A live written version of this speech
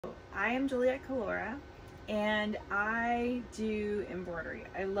I am Juliet Kadish, and I do embroidery.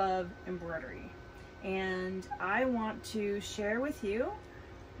 I love embroidery, and I want to share with you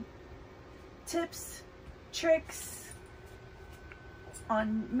tips, tricks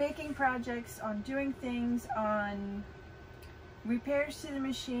on making projects, on doing things, on repairs to the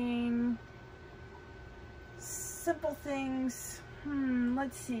machine, simple things.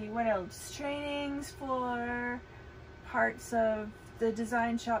 Let's see, what else? Trainings for parts of the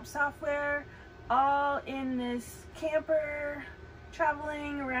design shop software, all in this camper,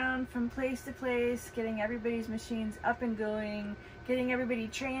 traveling around from place to place, getting everybody's machines up and going, getting everybody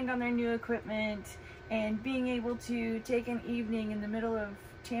trained on their new equipment, and being able to take an evening in the middle of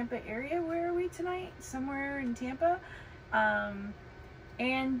Tampa area. Where are we tonight? Somewhere in Tampa.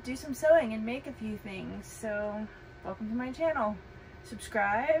 And do some sewing and make a few things. So welcome to my channel.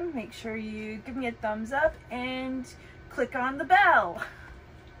 Subscribe, make sure you give me a thumbs up, and click on the bell.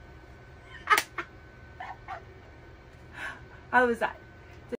 How was that?